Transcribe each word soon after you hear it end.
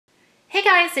Hey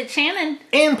guys, it's Shannon.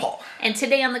 And Paul. And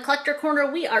today on the Collector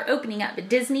Corner, we are opening up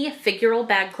Disney Figural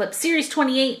Bag Clip Series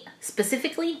 28,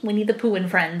 specifically Winnie the Pooh and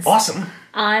Friends. Awesome.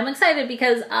 I'm excited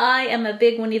because I am a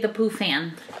big Winnie the Pooh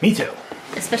fan. Me too.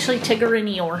 Especially Tigger and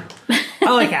Eeyore.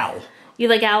 I like Owl. You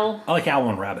like Owl? I like Owl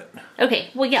and Rabbit.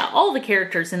 Okay, well yeah, all the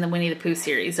characters in the Winnie the Pooh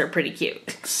series are pretty cute.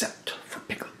 Except for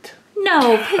Piglet.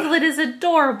 No, Piglet is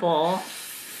adorable.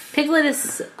 Piglet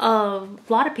is a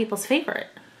lot of people's favorite.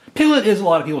 Piglet is a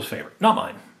lot of people's favorite, not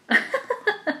mine.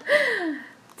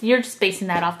 You're just basing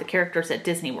that off the characters at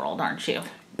Disney World, aren't you?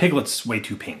 Piglet's way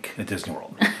too pink at Disney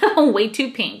World. Way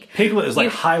too pink. Piglet is like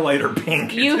highlighter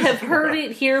pink. You have heard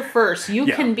it here first. You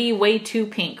can be way too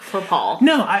pink for Paul.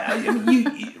 No, I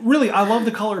mean, really, I love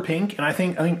the color pink, and I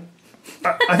think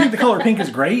the color pink is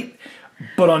great.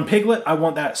 But on Piglet, I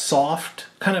want that soft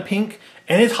kind of pink,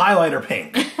 and it's highlighter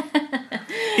pink.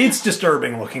 It's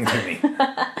disturbing looking to me.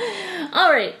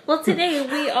 Alright, well today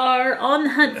we are on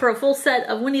the hunt for a full set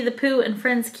of Winnie the Pooh and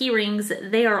Friends key rings.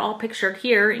 They are all pictured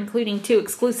here, including 2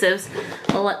 exclusives.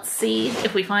 Well, let's see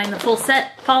if we find the full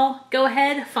set. Paul, go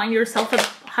ahead, find yourself a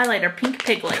highlighter pink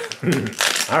Piglet.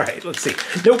 Alright, let's see.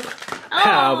 Nope.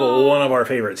 Have one of our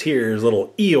favorites. Here's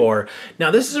little Eeyore.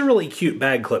 Now this is a really cute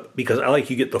bag clip because I like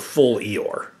you get the full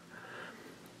Eeyore.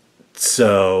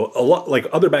 So, a lot like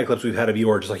other bag clips we've had of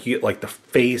Eeyore, just like you get like the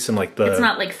face and like the... It's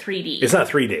not like 3D. It's not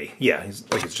 3D. Yeah,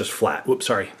 it's just flat. Whoops,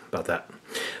 sorry about that.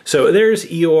 So there's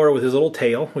Eeyore with his little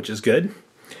tail, which is good.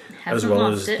 As well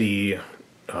as the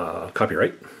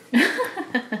copyright.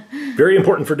 Very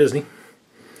important for Disney.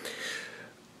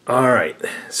 Alright,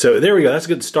 so there we go. That's a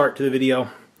good start to the video.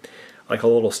 Like a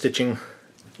little stitching.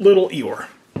 Little Eeyore.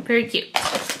 Very cute.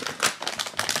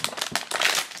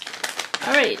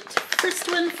 Alright.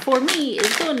 First one for me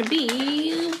is going to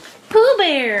be Pooh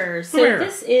Bear. So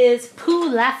this is Pooh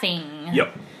laughing.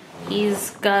 Yep. He's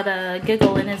got a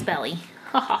giggle in his belly.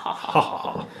 Ha ha ha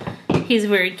ha. He's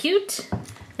very cute.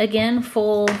 Again,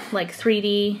 full like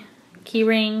 3D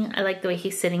keyring. I like the way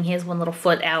he's sitting. He has one little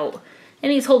foot out.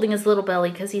 And he's holding his little belly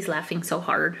because he's laughing so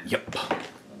hard. Yep.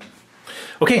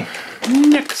 Okay,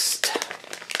 next.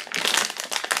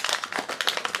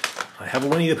 I have a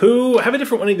Winnie the Pooh. I have a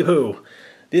different Winnie the Pooh.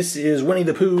 This is Winnie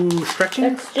the Pooh stretching.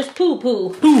 That's just Pooh Pooh.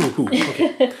 Pooh Pooh,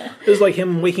 okay. This is like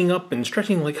him waking up and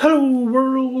stretching like, hello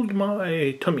world,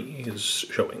 my tummy is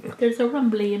showing. There's a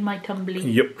rumbly in my tumbly.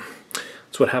 Yep.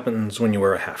 That's what happens when you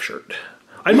wear a half shirt.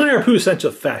 I admire Pooh's sense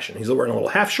of fashion. He's wearing a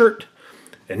little half shirt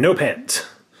and no pants.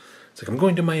 It's like, I'm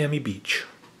going to Miami Beach.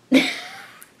 I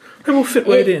will fit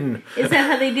right in. Is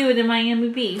that how they do it in Miami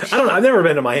Beach? I don't know. I've never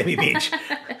been to Miami Beach.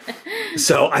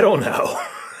 So I don't know.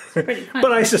 It's pretty funny.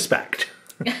 But I suspect.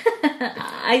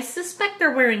 I suspect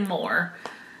they're wearing more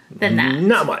than that.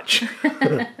 Not much.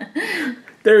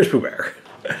 There's Pooh Bear.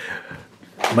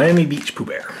 Miami Beach Pooh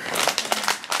Bear.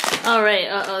 Alright,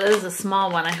 this is a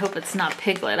small one. I hope it's not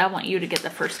Piglet. I want you to get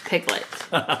the first Piglet.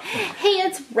 Hey,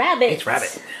 it's Rabbit. It's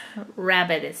Rabbit.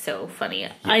 Rabbit is so funny.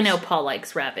 Yes. I know Paul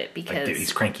likes Rabbit because... Dude,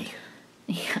 he's cranky.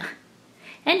 Yeah.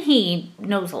 And he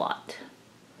knows a lot.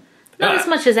 Not as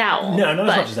much as Owl. No, not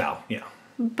as much as Owl, yeah.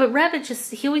 But Rabbit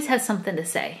he always has something to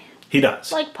say. He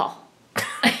does. Like Paul.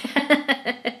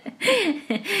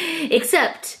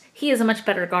 Except, he is a much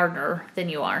better gardener than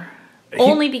you are.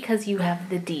 Only because you have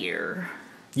the deer.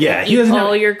 Yeah, he doesn't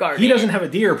have your gardening. He doesn't have a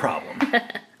deer problem.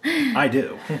 I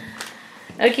do.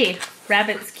 Okay,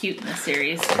 Rabbit's cute in this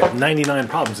series. 99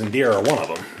 problems and deer are one of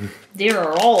them. Deer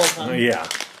are all of them. Yeah.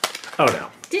 Oh no.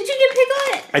 Did you get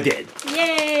Piglet? I did.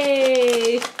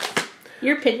 Yay!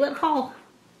 You're Piglet Paul.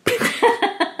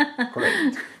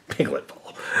 Great. Piglet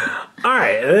Paul.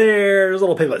 Alright, there's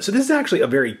little Piglet. So this is actually a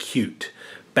very cute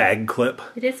bag clip.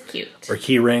 It is cute. Or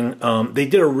key ring. They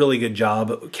did a really good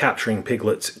job capturing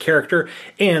Piglet's character,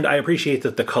 and I appreciate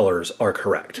that the colors are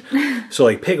correct. So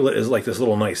like Piglet is like this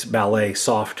little nice ballet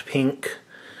soft pink,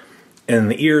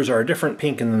 and the ears are a different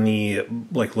pink, and then the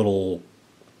like little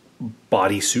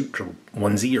bodysuit or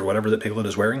onesie or whatever that Piglet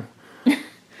is wearing.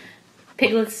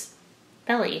 Piglet's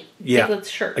belly. Yeah, Piglet's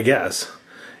shirt. I guess,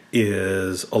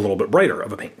 is a little bit brighter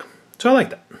of a pink. So I like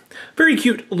that. Very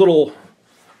cute little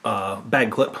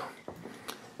bag clip.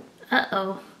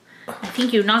 Uh-oh. I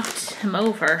think you knocked him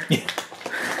over. Yeah.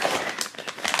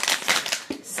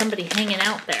 Somebody hanging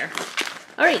out there.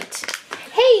 Alright.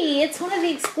 Hey, it's one of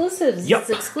the exclusives. Yep. It's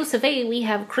exclusive A. We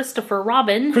have Christopher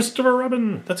Robin. Christopher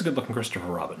Robin. That's a good looking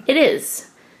Christopher Robin. It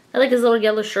is. I like his little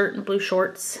yellow shirt and blue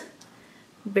shorts.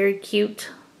 Very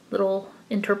cute little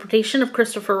interpretation of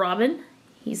Christopher Robin.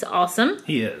 He's awesome.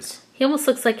 He is. He almost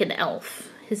looks like an elf.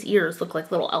 His ears look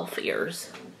like little elf ears.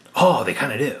 Oh, they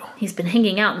kind of do. He's been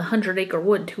hanging out in the 100-acre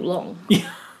wood too long. Yeah.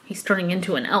 he's turning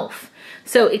into an elf.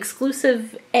 So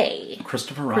exclusive A.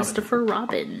 Christopher Robin. Christopher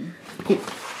Robin.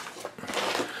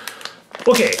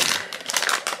 Okay.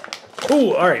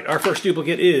 Oh, all right. Our first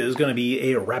duplicate is going to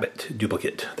be a rabbit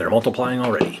duplicate. They're multiplying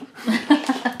already.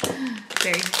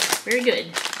 Very, very good.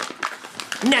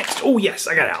 Next. Oh, yes,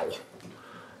 I got Owl.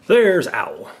 There's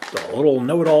Owl, the little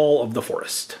know-it-all of the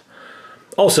forest.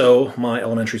 Also, my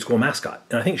elementary school mascot,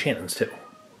 and I think Shannon's too.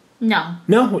 No.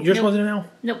 No? Yours Nope. wasn't an owl?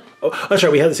 Nope. Oh, that's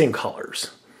right. We had the same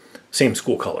colors. Same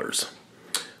school colors.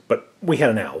 But we had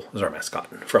an owl as our mascot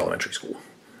for elementary school.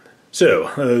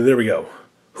 So, there we go.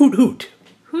 Hoot hoot.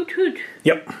 Hoot hoot.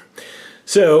 Yep.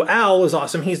 So, Owl is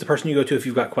awesome. He's the person you go to if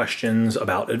you've got questions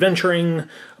about adventuring,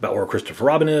 about where Christopher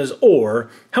Robin is, or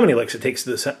how many licks it takes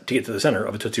to get to the center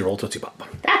of a Tootsie Roll Tootsie Pop.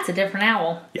 That's a different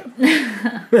owl. Yeah.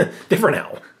 Different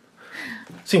owl.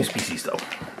 Same species, though.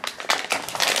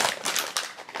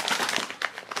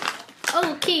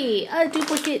 Okay, a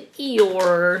duplicate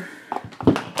Eeyore.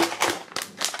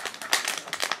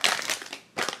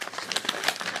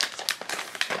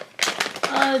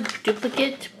 A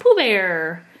duplicate Pooh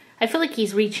Bear. I feel like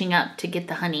he's reaching up to get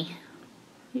the honey.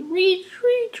 Reach,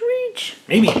 reach, reach.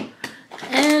 Maybe.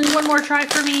 And one more try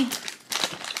for me.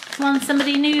 Come on,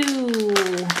 somebody new.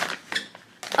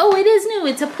 Oh, it is new.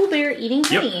 It's a Pooh Bear eating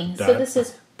honey. Yep, so this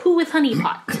is Pooh with Honey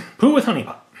Pot. Pooh with Honey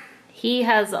Pot. He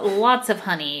has lots of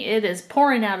honey. It is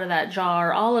pouring out of that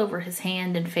jar all over his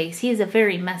hand and face. He is a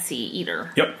very messy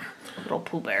eater. Yep. Little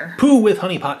Pooh Bear. Pooh with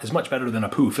Honey Pot is much better than a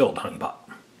Pooh-filled Honey Pot.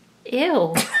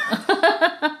 Ew.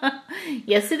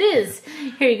 Yes, it is.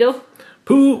 Here you go.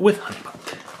 Pooh with Honey Pot.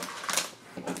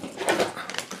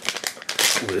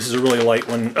 Ooh, this is a really light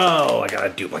one. Oh, I got a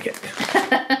duplicate.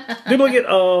 Duplicate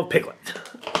of Piglet.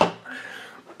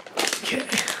 Okay.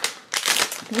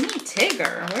 We need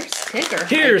Tigger. Where's Tigger?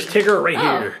 Here's Tigger right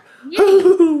here.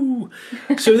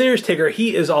 Yay. So there's Tigger.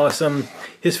 He is awesome.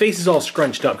 His face is all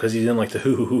scrunched up because he's in like the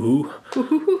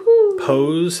hoo-hoo-hoo-hoo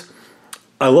pose.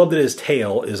 I love that his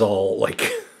tail is all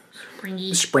like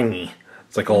springy.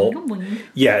 It's like all,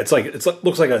 yeah, it's like,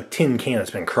 looks like a tin can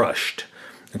that's been crushed.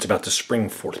 It's about to spring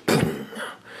forth, boom,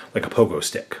 like a pogo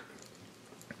stick.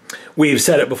 We've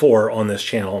said it before on this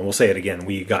channel, and we'll say it again.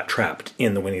 We got trapped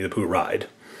in the Winnie the Pooh ride.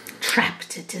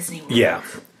 Trapped at Disney World. Yeah,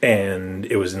 and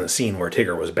it was in the scene where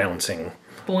Tigger was bouncing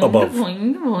Boing, above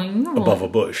boing, boing, boing. above a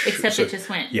bush. Except So, it just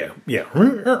went. yeah, yeah.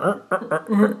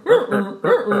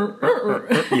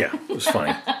 Yeah, it was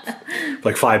funny. For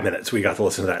like 5 minutes, we got to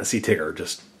listen to that and see Tigger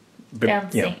just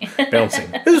Bouncing.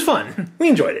 bouncing. It was fun. We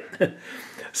enjoyed it.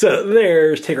 So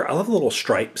there's Tigger. I love the little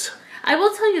stripes. I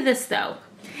will tell you this, though.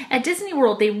 At Disney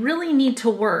World, they really need to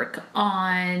work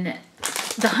on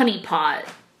the Honey Pot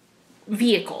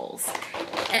vehicles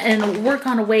and work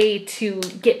on a way to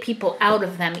get people out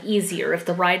of them easier if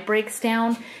the ride breaks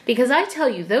down. Because I tell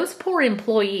you, those poor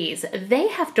employees, they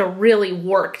have to really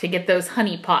work to get those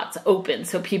honey pots open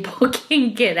so people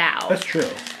can get out. That's true.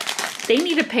 They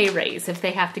need a pay raise if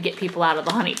they have to get people out of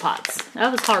the honey pots.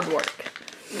 That was hard work.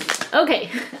 Okay,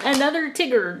 another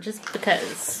Tigger, just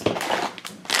because.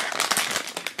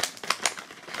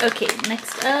 Okay,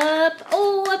 next up,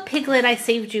 oh, a Piglet I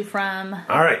saved you from.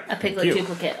 All right. A Piglet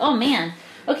duplicate. Oh, man.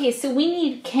 Okay, so we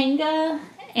need Kanga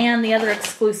and the other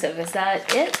exclusive. Is that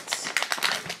it?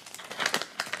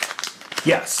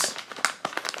 Yes.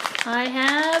 I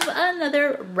have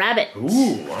another rabbit.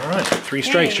 Ooh, all right. 3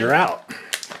 strikes, you're out.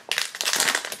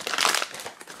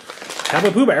 Have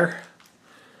a Pooh Bear.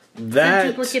 That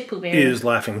duplicate Pooh Bear. is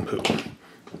Laughing Pooh.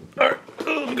 All right,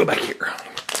 let me go back here.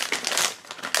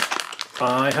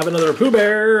 I have another Pooh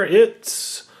Bear.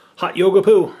 It's Hot Yoga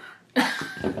Pooh.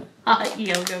 Hot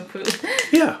Yoga Pooh.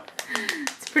 Yeah.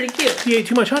 It's pretty cute. He ate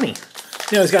too much honey.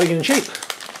 Now he's got to get in shape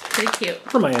Pretty cute.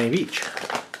 for Miami Beach.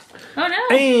 Oh,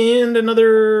 no. And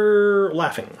another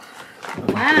Laughing.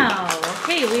 Wow.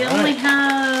 Okay, we only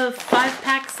have 5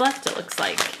 packs left, it looks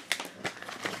like.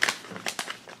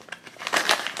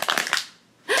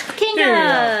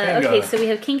 Kinga! Kinga. Okay, so we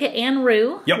have Kinga and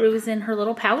Roo. Yep. Roo is in her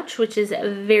little pouch, which is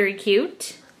very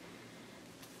cute.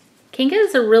 Kinga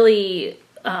is a really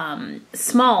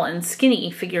small and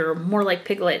skinny figure, more like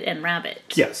Piglet and Rabbit.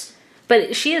 Yes.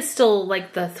 But she is still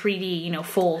like the 3D,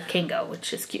 full Kinga,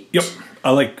 which is cute. Yep.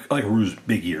 I like Roo's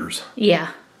big ears.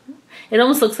 Yeah. It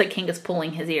almost looks like Kinga's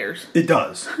pulling his ears. It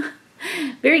does.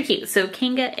 Very cute. So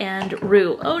Kinga and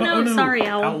Roo. Oh no, sorry,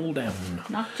 Owl. Owl down.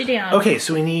 Knocked you down. Okay,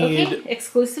 so we need Okay,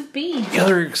 exclusive B. the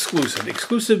other exclusive.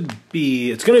 Exclusive B.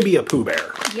 It's going to be a Pooh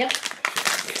Bear. Yep.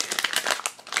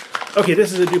 Okay,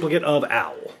 this is a duplicate of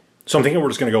Owl. So I'm thinking we're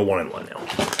just going to go 1 and 1 now.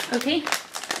 Okay.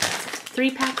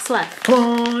 3 packs left. Come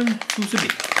on. Who's the B?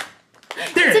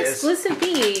 There it is. Exclusive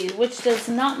B, which does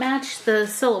not match the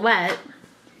silhouette.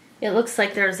 It looks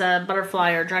like there's a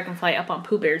butterfly or dragonfly up on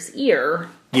Pooh Bear's ear.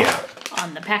 Yeah.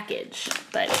 On the package.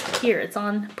 But here it's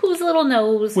on Pooh's little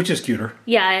nose. Which is cuter.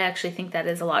 Yeah, I actually think that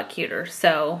is a lot cuter.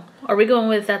 So, are we going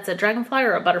with that's a dragonfly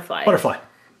or a butterfly? Butterfly.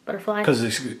 Butterfly? Because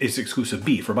it's exclusive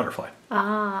B for butterfly.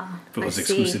 Ah, If it was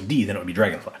exclusive D, then it would be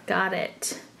dragonfly. Got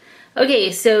it.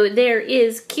 Okay, so there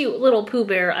is cute little Pooh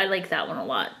Bear. I like that one a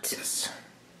lot. Yes.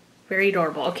 Very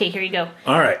adorable. Okay, here you go.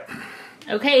 All right.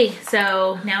 Okay,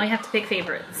 so now we have to pick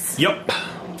favorites. Yep.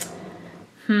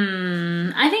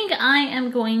 I think I am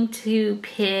going to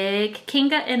pick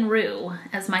Kinga and Roo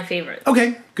as my favorites.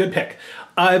 Okay, good pick.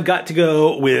 I've got to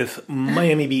go with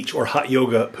Miami Beach or Hot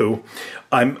Yoga Pooh.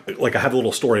 I have a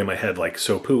little story in my head, like,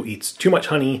 so Pooh eats too much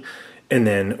honey, and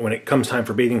then when it comes time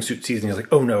for bathing suit season, he's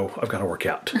like, oh no, I've got to work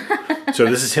out. So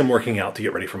this is him working out to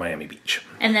get ready for Miami Beach.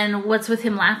 And then what's with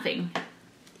him laughing?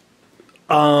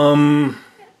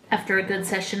 After a good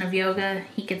session of yoga,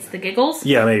 he gets the giggles?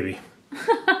 Yeah, maybe.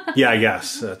 Yeah, I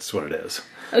guess that's what it is.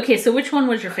 Okay, so which one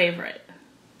was your favorite?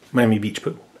 Miami Beach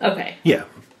Pooh. Okay. Yeah,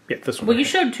 this one. Well, you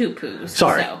showed two Poohs.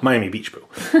 Sorry, so. Miami Beach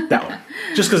Pooh. That one.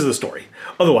 Just because of the story.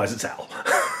 Otherwise, it's Al.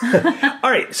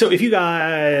 All right, so if you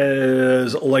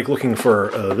guys like looking for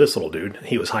this little dude,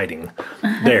 he was hiding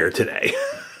there today.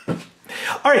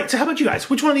 All right, so how about you guys?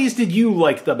 Which one of these did you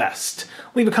like the best?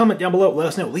 Leave a comment down below. Let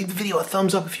us know. Leave the video a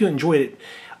thumbs up if you enjoyed it.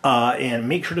 And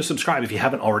make sure to subscribe if you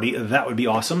haven't already. That would be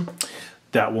awesome.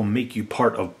 That will make you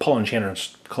part of Paul and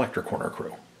Shannon's Collector Corner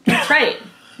crew. That's right.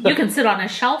 You can sit on a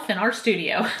shelf in our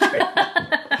studio.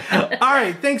 All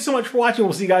right, thanks so much for watching.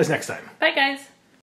 We'll see you guys next time. Bye, guys.